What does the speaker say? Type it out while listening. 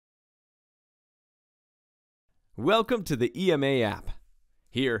Welcome to the EMA app.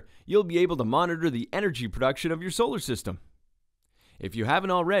 Here, you'll be able to monitor the energy production of your solar system. If you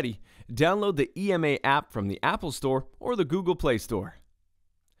haven't already, download the EMA app from the Apple Store or the Google Play Store.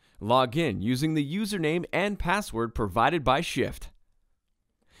 Log in using the username and password provided by Shift.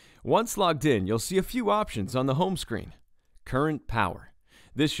 Once logged in, you'll see a few options on the home screen. Current power.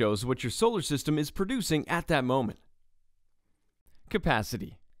 This shows what your solar system is producing at that moment.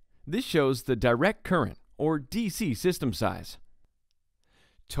 Capacity. This shows the direct current, or DC system size.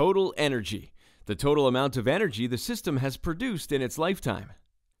 Total energy, the total amount of energy the system has produced in its lifetime.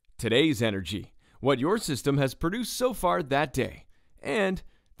 Today's energy, what your system has produced so far that day. And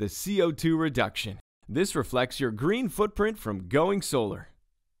the CO2 reduction. This reflects your green footprint from going solar.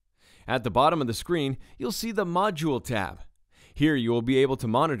 At the bottom of the screen, you'll see the Module tab. Here you will be able to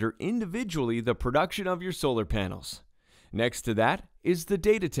monitor individually the production of your solar panels. Next to that is the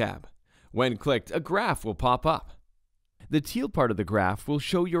Data tab. When clicked, a graph will pop up. The teal part of the graph will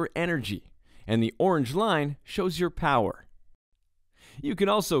show your energy, and the orange line shows your power. You can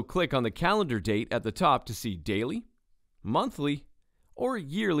also click on the calendar date at the top to see daily, monthly, or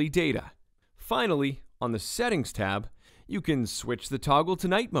yearly data. Finally, on the Settings tab, you can switch the toggle to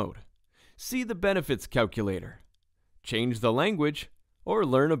night mode, see the benefits calculator, change the language, or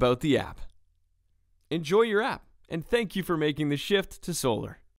learn about the app. Enjoy your app, and thank you for making the shift to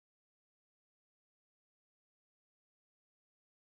solar.